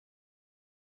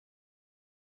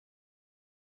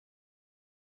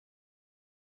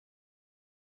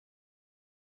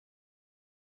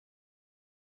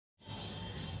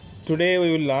Today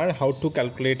we will learn how to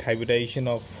calculate hybridization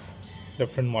of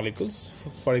different molecules.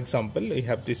 For example, we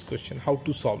have this question: how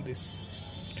to solve this?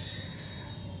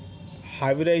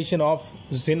 Hybridization of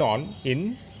xenon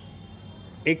in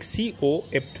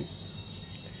XeOF2.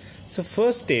 So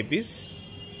first step is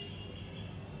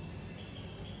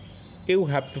you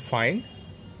have to find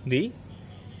the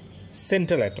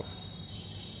central atom.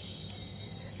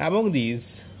 Among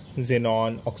these,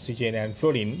 xenon, oxygen and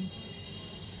fluorine,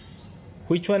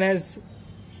 which one has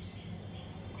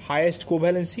highest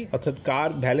covalency? অর্থাৎ কার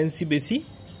valency বেশি?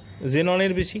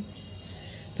 xenon-এর বেশি।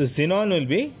 তো xenon will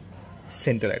be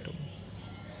central atom.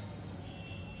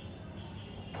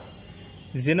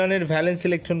 xenon-এর valence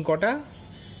electron কটা?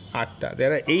 8টা.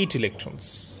 There are 8 electrons.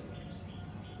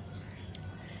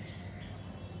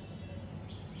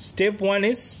 Step 1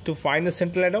 is to find the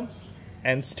central atom,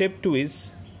 and step 2 is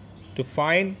to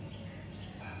find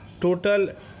total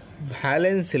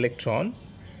valence electron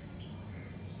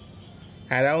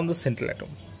around the central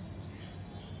atom.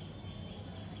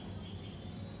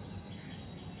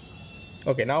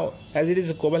 Okay, now as it is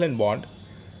a covalent bond,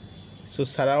 so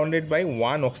surrounded by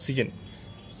one oxygen,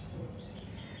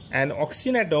 and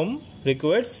oxygen atom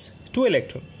requires 2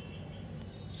 electrons,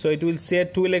 so it will share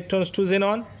 2 electrons to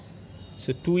xenon. So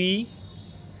 2e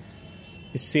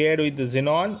is shared with the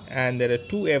xenon, and there are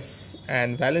 2f, and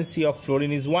valency of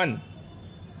fluorine is 1.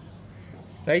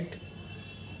 Right?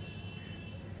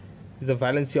 This is the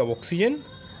valency of oxygen.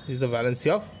 This is the valency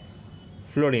of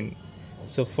fluorine.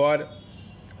 So for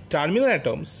terminal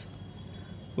atoms,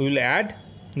 we will add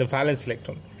the valence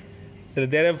electron. So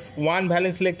there are 1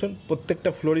 valence electron. প্রত্যেকটা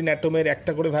fluorine atomer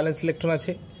একটা করে valence electron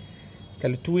আছে.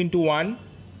 তাহলে 2 into 1,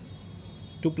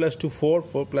 2 plus 2 4,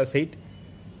 4 plus 8,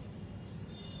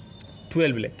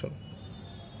 12 electron.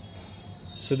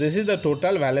 So this is the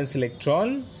total valence electron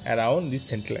around this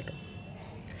central atom.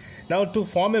 Now to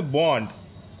form a bond,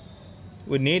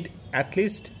 we need at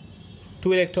least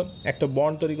 2 electron. একটা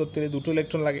bond তৈরি করতে হলে 2টো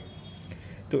electron লাগে।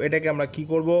 তো এটাকে আমরা কি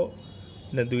করব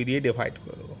না 2 দিয়ে ডিভাইড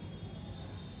করে দেব।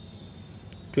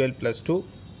 12 plus 2,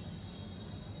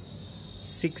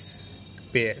 6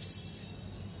 pairs.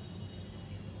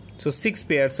 So 6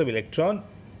 pairs of electron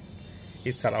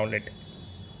is surrounded.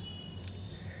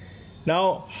 Now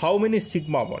how many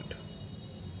sigma bond?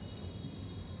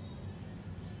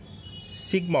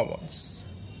 Sigma bonds.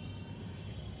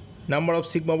 Number of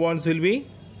sigma bonds will be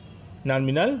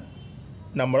nominal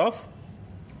number of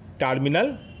terminal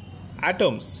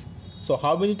atoms. So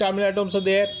how many terminal atoms are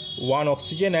there? 1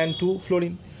 oxygen and 2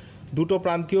 fluorine. দুটো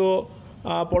প্রান্তীয়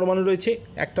পরমাণু রয়েছে,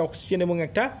 একটা oxygen এবং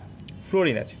একটা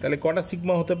fluorine আছে। তাহলে কটা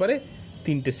sigma হতে পারে?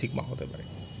 3টে সিগমা হতে পারে।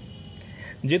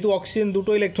 যেহেতু অক্সিজেন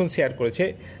দুটো ইলেকট্রন শেয়ার করেছে,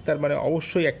 তার মানে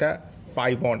অবশ্যই একটা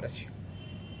পাই বন্ড আছে।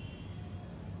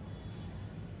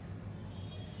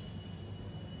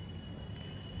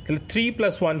 তাহলে 3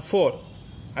 plus 1 4,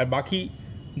 আর বাকি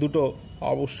দুটো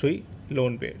অবশ্যই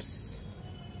loan pairs.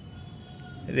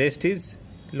 Rest is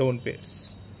lone pairs.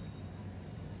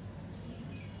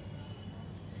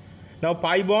 Now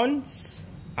pi bonds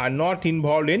are not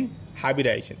involved in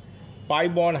hybridization. Pi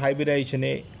bond hybridization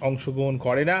এ অংশগ্রহণ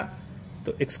করে না, তো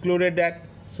excluded that.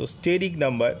 So steric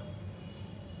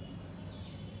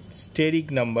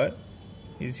number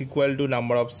is equal to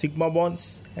number of sigma bonds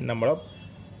and number of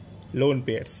lone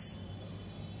pairs.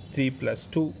 3 plus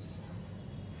 2,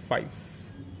 5.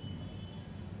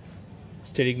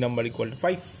 Steric number equal to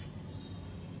 5.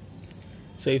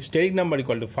 So if steric number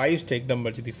equal to 5, steric number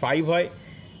যদি 5 হয়,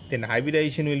 then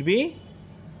hybridization will be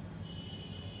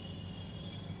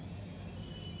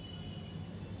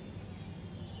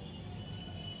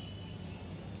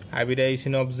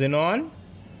hybridization of xenon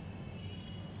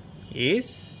is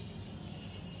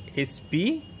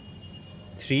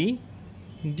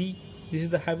sp3d. This is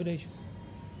the hybridization.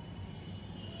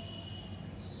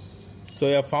 So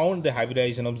we have found the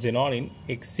hybridization of xenon in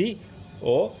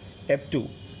XeOF2,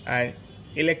 and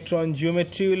electron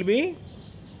geometry will be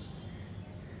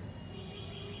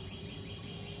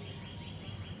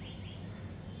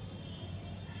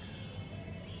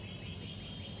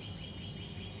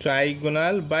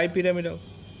trigonal bipyramidal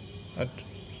or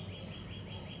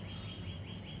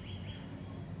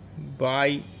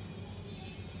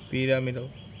bipyramidal.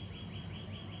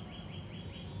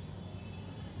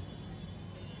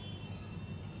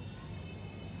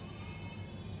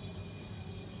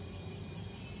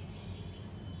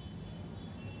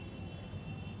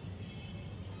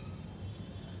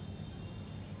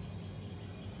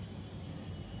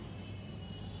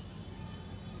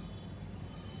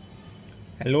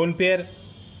 And lone pair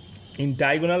in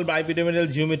diagonal bipyramidal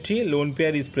geometry, lone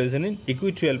pair is present in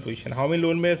equatorial position. How many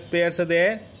lone pairs are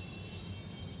there?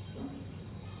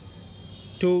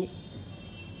 2.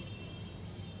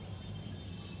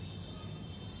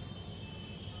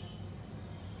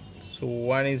 So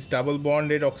one is double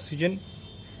bonded oxygen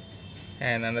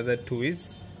and another 2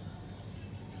 is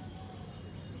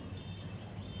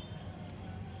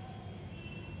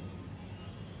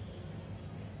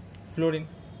fluorine.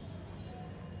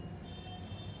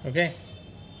 Okay.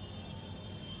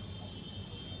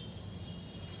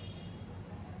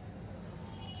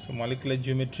 So molecular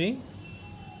geometry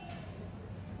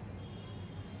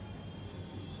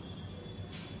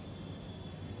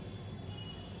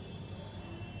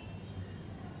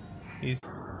is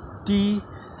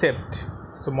T-shaped.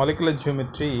 So molecular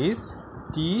geometry is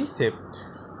T-shaped.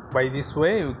 By this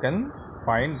way you can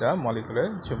find the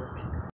molecular geometry.